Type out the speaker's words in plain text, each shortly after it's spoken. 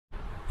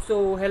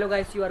So hello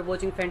guys, you are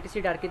watching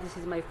Fantasy Darkey. This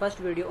is my first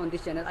video on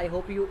this channel. I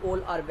hope you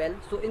all are well.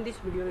 So in this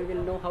video we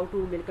will know how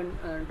to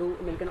do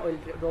Millkan oil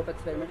drop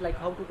experiment, like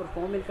how to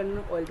perform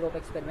Millkan oil drop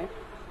experiment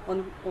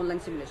on online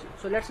simulation.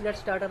 So let's get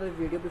started our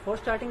video. Before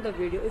starting the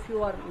video, if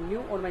you are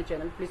new on my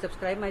channel, please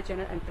subscribe my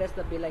channel and press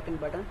the bell icon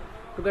button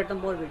to get the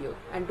more videos,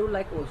 and do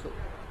like also.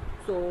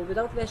 So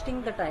without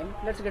wasting the time,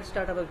 let's get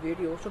started our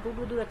video. So to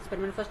do the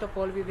experiment, first of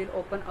all we will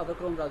open our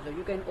Chrome browser.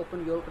 You can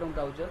open your Chrome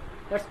browser.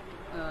 Let's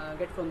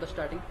get from the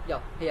starting.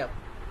 Here.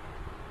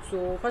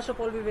 So first of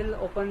all we will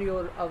open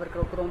our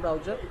Chrome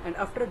browser, and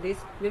after this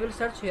we will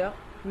search here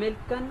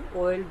Millkan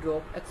oil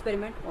drop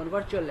experiment on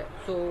virtual lab.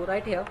 So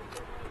right here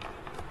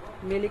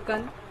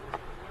Millkan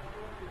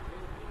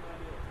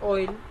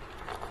oil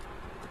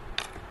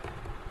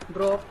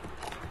drop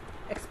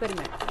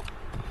experiment.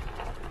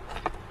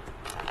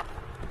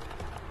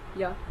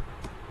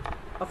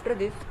 After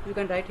this you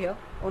can write here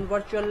on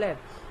virtual lab.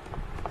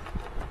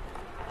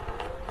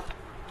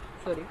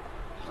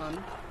 On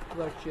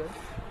virtual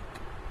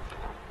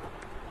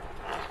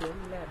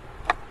lab.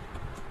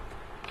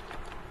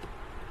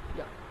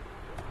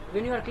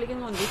 When you are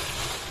clicking on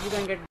this, you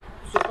can get.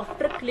 So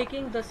after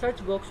clicking the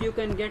search box, you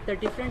can get the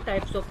different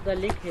types of the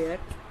link here.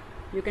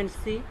 You can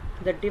see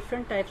the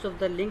different types of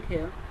the link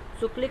here.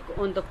 So click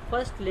on the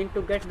first link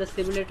to get the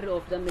simulator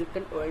of the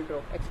Millkan oil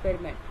drop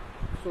experiment.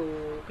 So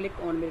click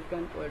on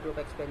Millkan oil drop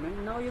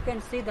experiment. Now you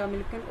can see the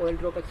Millkan oil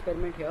drop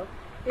experiment here.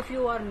 If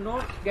you are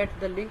not get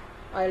the link,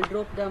 I'll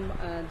drop them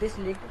this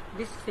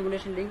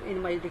simulation link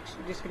in my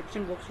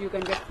description box. You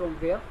can get from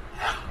where.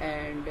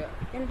 And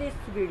in this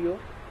video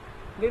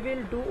we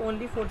will do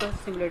only for the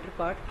simulator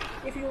part.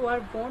 If you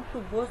want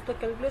to watch the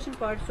calculation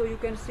part, so you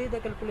can see the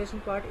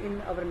calculation part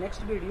in our next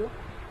video,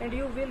 and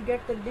you will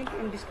get the link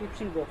in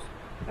description box.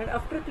 And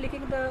after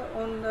clicking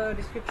on the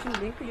description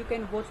link, you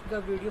can watch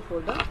the video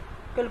for the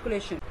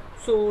calculation.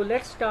 So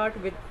let's start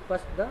with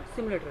first the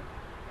simulator.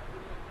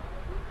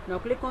 Now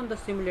click on the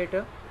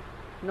simulator.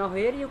 Now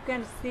here you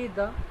can see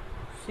the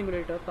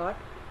simulator part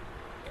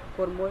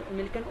for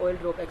Millkan oil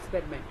drop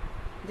experiment.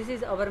 This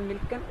is our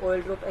Millkan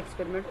oil drop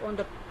experiment. On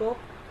the top,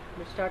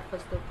 let's start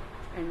first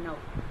and now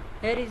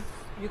here is,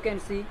 you can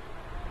see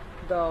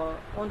the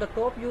on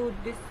top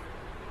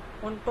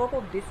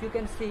of this you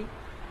can see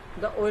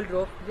the oil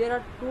drops. There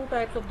are two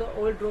types of the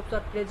oil drops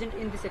are present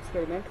in this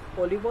experiment: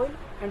 olive oil,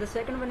 and the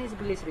second one is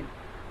glycerin.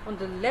 On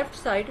the left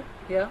side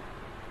here,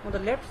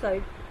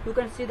 you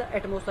can see the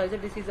atomizer.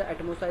 This is the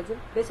atomizer.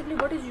 Basically,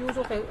 what is use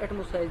of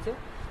atomizer?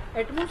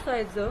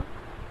 Atomizer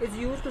is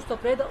used to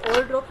supply the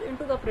oil drops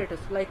into the apparatus,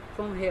 like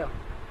from here,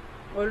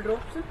 oil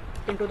drops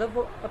into the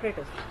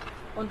apparatus.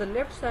 On the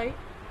left side,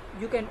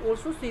 you can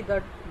also see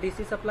the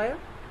DC supplier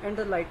and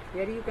the light.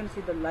 Here you can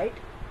see the light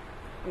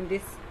in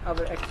this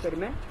our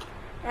experiment.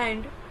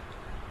 And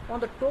on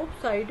the top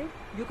side,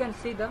 you can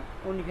see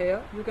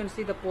you can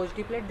see the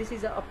positive plate. This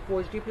is a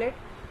positive plate,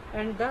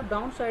 and the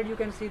downside you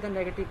can see the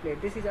negative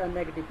plate. This is a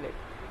negative plate,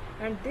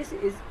 and this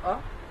is a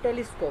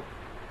telescope.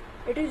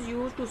 It is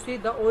used to see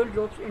the oil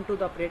drops into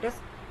the apparatus,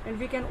 and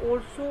we can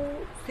also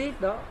see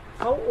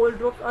how oil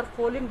drops are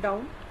falling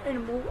down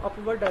and move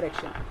upward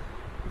direction.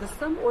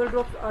 Some oil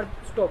drops are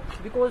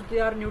stopped because they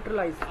are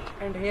neutralized,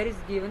 and here is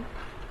given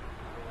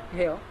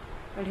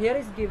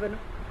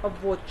a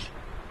watch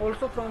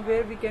also, from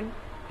where we can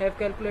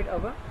calculate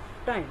our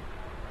time.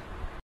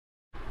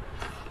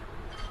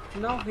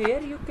 Now here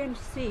you can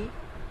see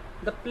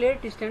the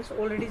plate distance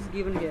already is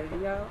given here.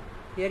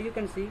 Here you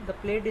can see the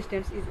plate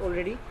distance is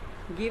already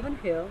given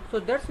here, so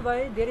that's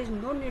why there is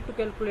no need to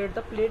calculate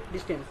the plate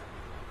distance.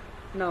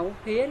 Now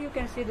here you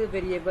can see the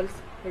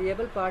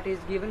variable part is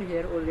given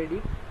here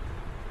already.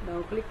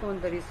 Now click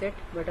on the reset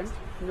button.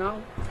 Now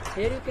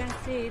here you can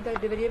see that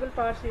the variable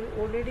parts is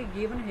already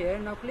given here.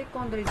 Now click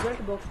on the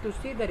result box to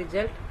see the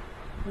result.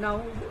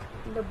 Now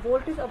the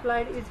voltage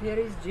applied is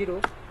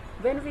 0.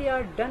 When we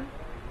are done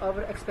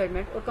our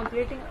experiment or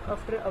completing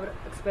after our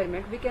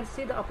experiment, we can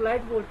see the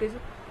applied voltage.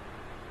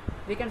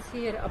 We can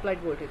see here applied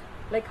voltage,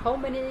 like how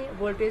many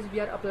voltage we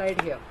are applied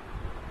here.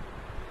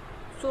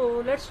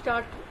 So let's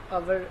start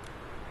our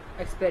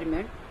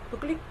experiment.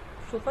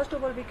 So first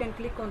of all we can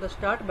click on the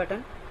start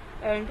button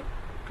and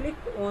click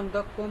on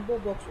the combo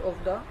box of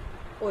the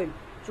oil.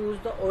 Choose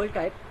the oil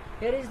type.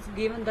 Here is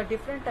given the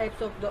different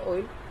types of the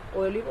oil: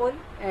 olive oil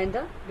and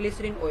the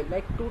glycerin oil,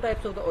 like two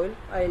types of the oil.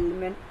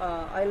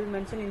 I'll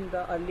mention in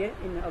the earlier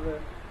in our.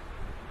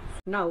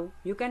 Now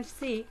you can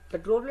see the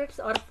droplets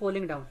are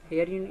falling down.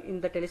 Here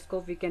in the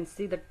telescope we can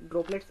see that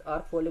droplets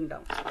are falling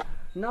down.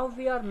 Now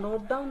we are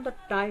note down the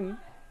time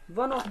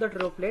one of the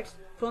droplets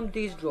from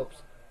these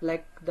drops,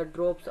 like the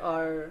drops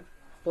are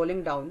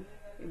falling down,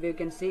 we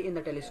can see in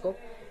the telescope,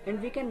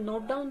 and we can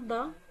note down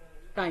the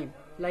time,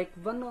 like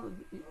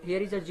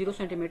here is a 0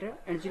 centimeter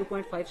and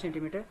 0.5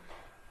 centimeter.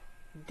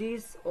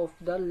 These of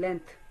the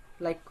length,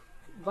 like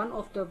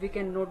we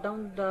can note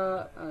down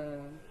the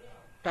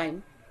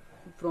time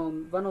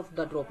from one of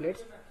the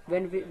droplets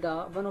when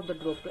one of the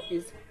droplet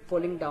is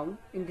falling down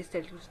in this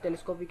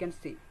telescope, we can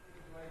see.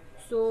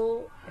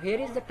 So here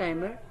is the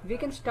timer. We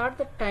can start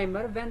the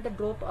timer when the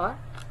drop are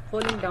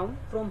falling down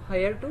from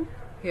here to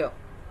here.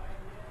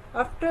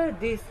 After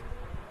this,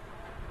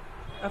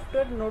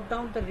 after note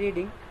down the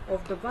reading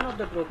of the one of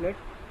the droplet,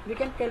 we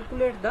can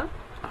calculate the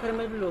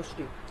thermal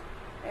velocity,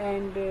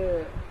 and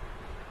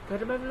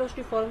thermal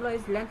velocity formula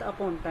is length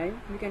upon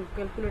time. We can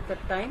calculate the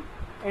time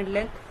and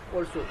length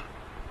also.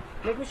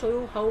 Let me show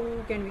you how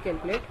can we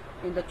calculate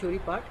in the theory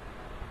part.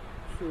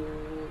 So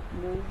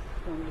move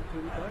from the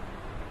theory part.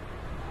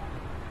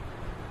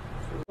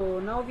 So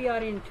now we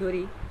are in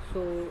theory.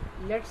 So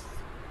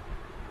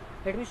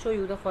let me show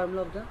you the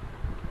formula of the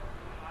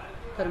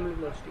thermal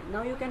velocity.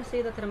 Now you can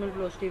say the thermal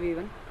velocity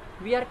V1.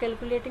 We are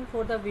calculating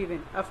for the V1.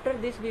 After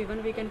this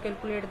V1, we can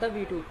calculate the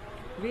V2.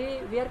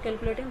 We are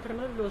calculating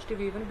thermal velocity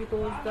V1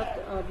 because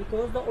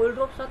the oil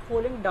drops are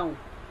falling down.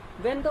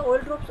 When the oil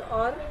drops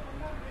are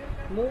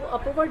move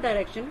upward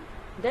direction,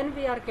 then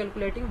we are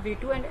calculating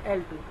V2 and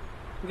L2.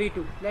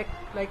 V2,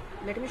 like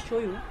let me show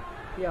you.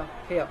 Yeah,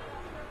 here.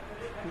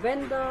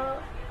 When the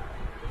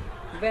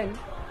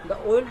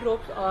oil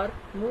drops are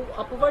move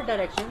upward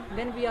direction,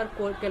 then we are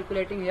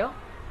calculating here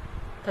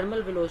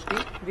thermal velocity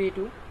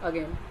V2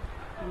 again.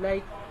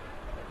 Like,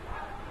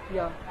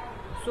 yeah.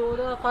 So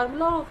the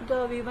formula of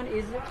the V1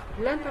 is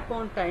length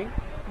upon time.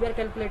 We are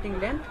calculating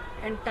length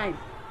and time.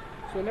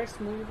 So let's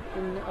move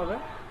in our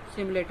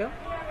simulator.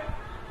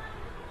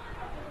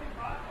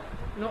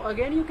 Now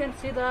again you can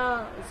see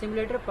the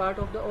simulator part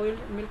of the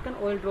Millkan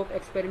oil drop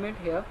experiment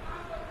here.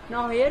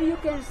 Now here you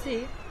can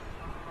see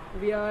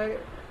we are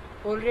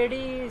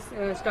already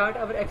start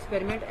our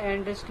experiment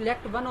and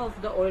select one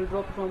of the oil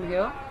drop from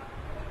here.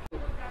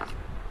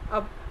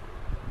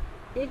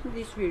 In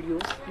this video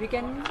we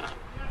can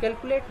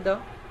calculate the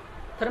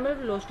thermal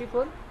velocity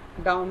for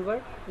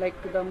downward, like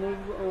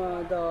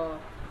the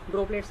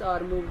droplets are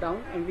moved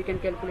down, and we can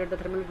calculate the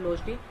thermal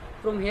velocity.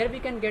 From here we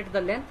can get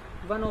the length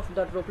one of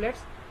the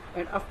droplets,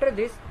 and after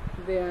this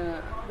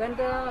when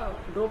the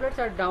droplets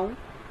are down,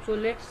 so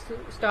let's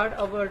start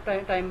our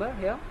timer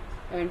here,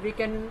 and we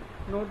can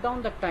note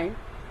down the time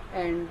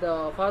and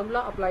the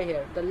formula apply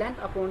here, the length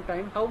upon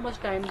time, how much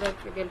time that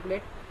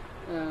calculate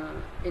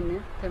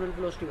in thermal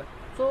velocity.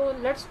 So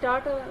let's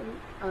start.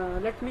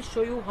 Let me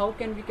show you how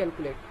can we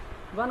calculate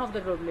one of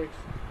the droplets.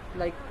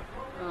 Like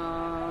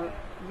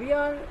we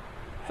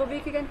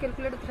can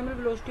calculate the thermal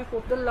velocity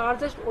of the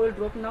largest oil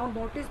drop. Now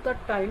notice the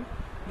time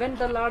when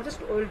the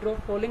largest oil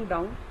drop falling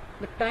down.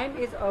 The time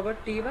is our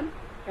T1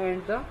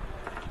 and the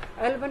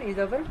L1 is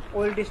our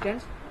oil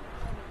distance.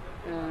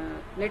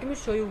 Let me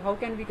show you how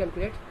can we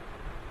calculate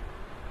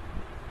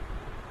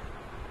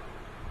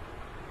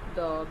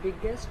the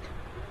biggest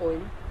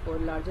oil or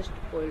largest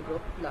oil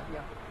drop.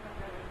 Yeah.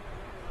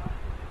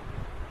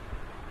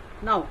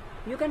 Now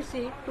you can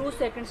see 2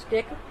 seconds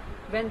take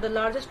when the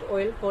largest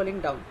oil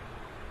falling down.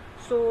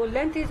 So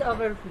length is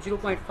our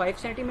 0.5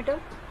 centimeter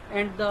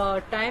and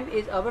the time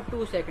is our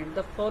 2 seconds.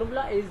 The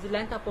formula is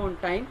length upon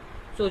time.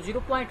 So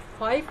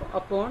 0.5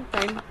 upon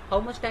time, how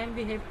much time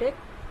we have take?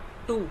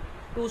 2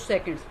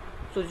 seconds.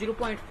 So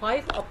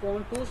 0.5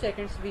 upon 2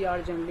 seconds we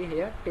are generally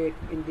here take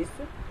in this.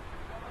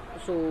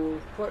 So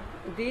for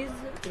these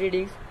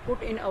readings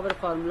put in our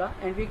formula,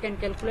 and we can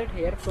calculate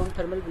here from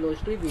thermal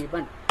velocity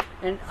V1,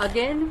 and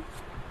again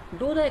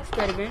do the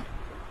experiment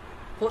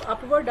for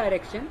upward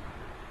direction,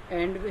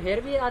 and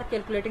here we are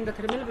calculating the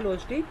thermal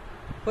velocity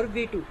for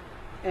V2,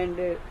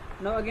 and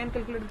now again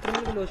calculate the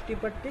thermal velocity,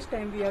 but this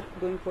time we are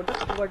going for the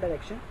upward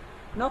direction.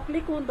 Now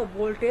click on the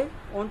voltage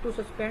on to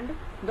suspend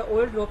the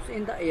oil drops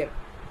in the air.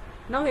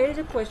 Now here is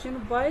a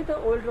question, why the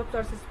oil drops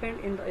are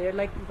suspended in the air,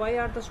 like why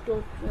are the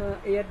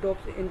air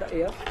drops in the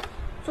air?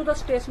 So the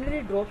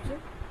stationary drops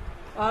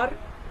are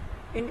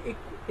in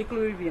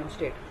equilibrium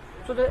state.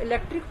 So the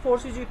electric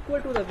force is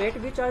equal to the weight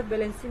which are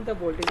balancing the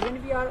voltage.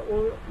 When we are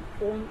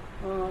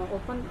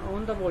open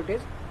on the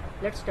voltage,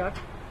 let's start.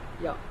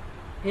 Yeah,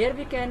 here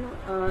we can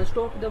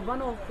stop the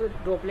one of the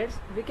droplets.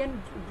 We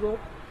can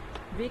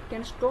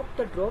stop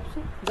the drops,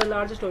 the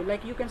largest oil,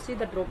 like you can see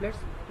the droplets.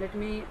 Let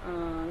me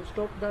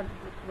stop the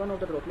one of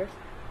the droplets.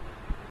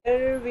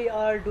 Here we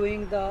are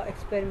doing the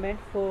experiment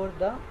for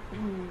the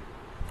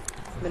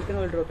Millkan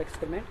oil drop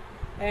experiment,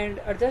 and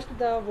adjust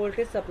the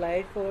voltage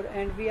supplied for,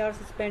 and we are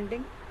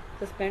suspend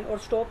or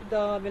stop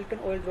the Millkan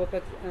oil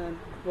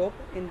drop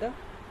in the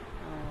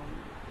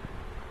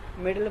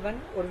middle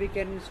one, or we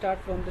can start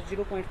from the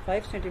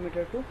 0.5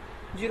 centimeter to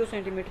 0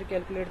 centimeter,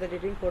 calculate the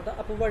reading for the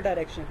upward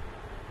direction.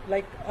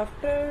 Like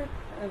after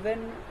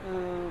when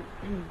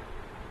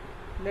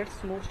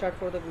let's move start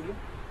for the video.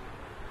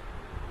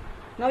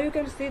 Now you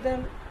can see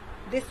then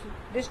this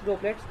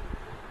droplet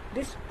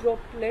is,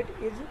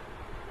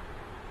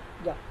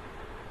 yeah,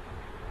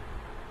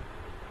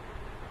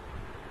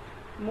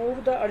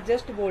 move the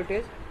adjust the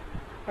voltage,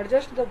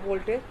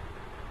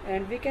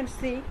 and we can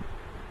see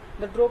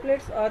the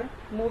droplets are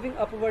moving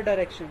upward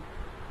direction.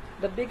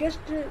 The biggest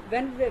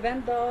when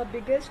the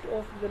biggest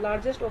of the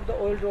largest of the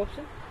oil drops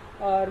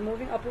are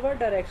moving upward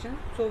direction,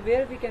 so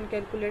where we can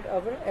calculate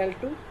our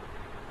L2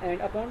 and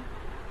upon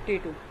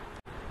T2.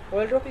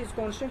 Oil drop is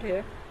constant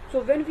here.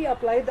 So when we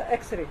apply the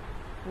X-ray,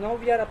 now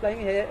we are applying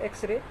here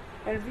X-ray,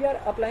 and we are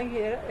applying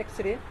here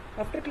X-ray.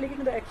 After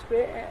clicking the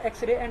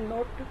X-ray and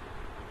note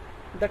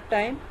the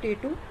time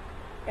T2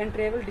 and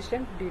travel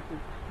distance D2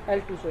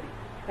 L2 sorry,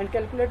 and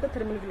calculate the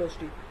thermal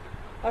velocity.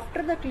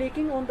 After the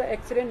clicking on the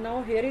X-ray,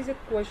 now here is a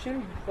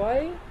question,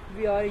 why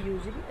we are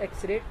using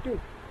X-ray tube.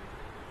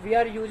 We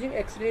are using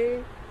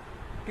X-ray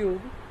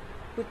tube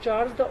to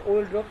charge the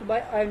oil drops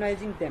by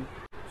ionizing them.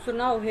 So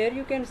now here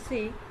you can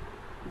see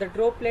the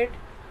droplet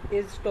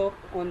is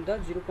stopped on the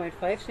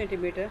 0.5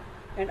 centimeter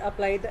and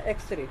apply the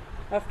X-ray.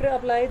 After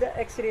apply the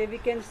X-ray, we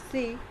can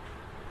see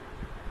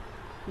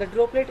the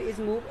droplet is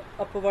moved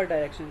upward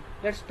direction.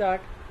 Let's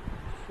start.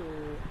 So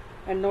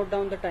and note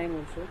down the time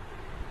also.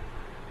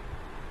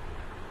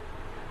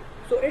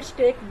 So it's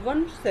take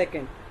 1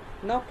 second.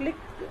 Now click.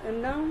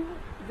 Now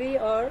we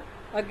are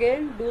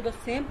again do the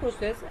same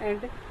process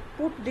and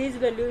put these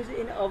values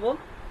in our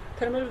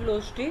thermal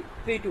velocity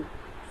V2.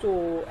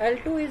 So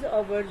L2 is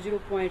our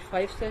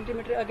 0.5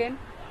 centimeter again,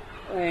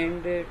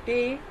 and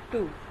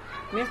T2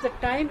 means the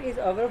time is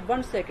our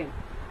 1 second.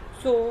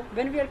 So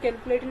when we are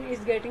calculating is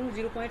getting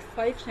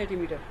 0.5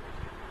 centimeter,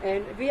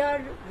 and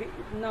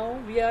now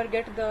we are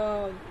get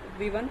the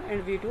V1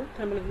 and V2,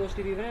 thermal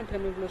velocity V1 and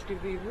thermal velocity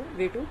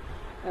V2,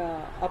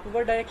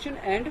 upward direction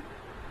and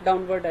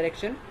downward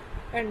direction.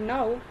 And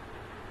now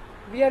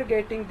we are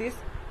getting this,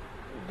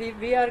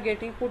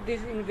 put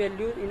this in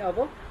value in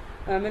our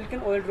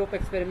Millkan oil drop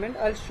experiment.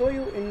 I'll show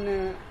you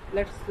in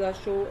let's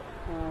show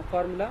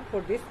formula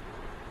for this.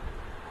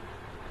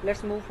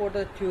 Let's move for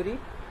the theory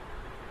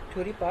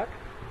part.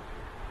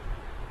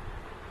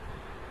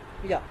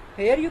 Yeah,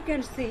 here you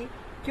can see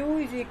Q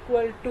is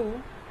equal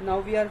to, now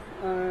we are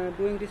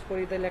doing this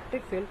for the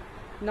electric field.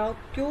 Now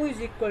Q is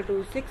equal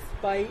to 6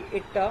 pi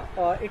eta,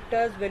 or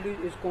eta's value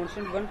is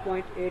constant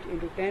 1.8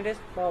 into 10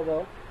 raised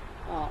power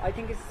I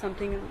think it's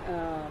something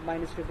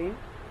minus 15.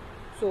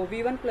 So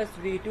V1 plus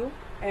V2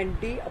 and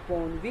D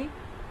upon V.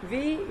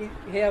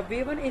 Here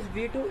V1 is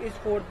V2 is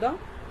for the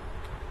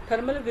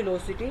thermal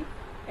velocity,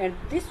 and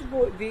this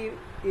V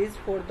is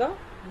for the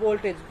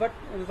voltage,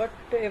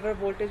 whatever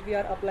voltage we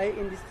are applying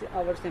in this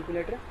our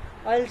simulator.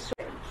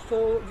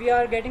 So we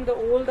are getting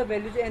all the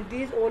values, and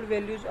these all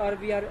values are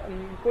we are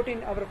put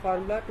in our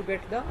formula to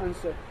get the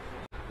answer.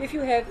 If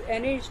you have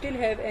still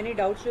have any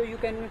doubts, so you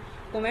can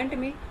comment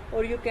me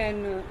or you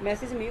can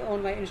message me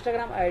on my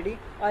Instagram ID.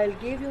 I'll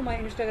give you my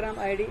Instagram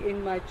ID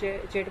in my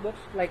chat box,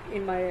 like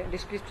in my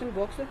description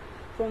box,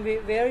 from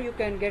where you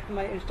can get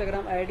my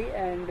Instagram ID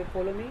and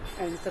follow me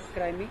and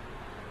subscribe me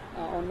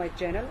on my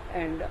channel.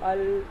 And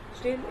I'll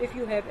still, if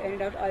you have any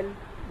doubt, I'll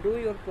do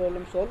your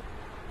problem solve.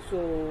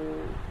 So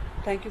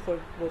thank you for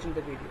watching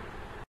the video.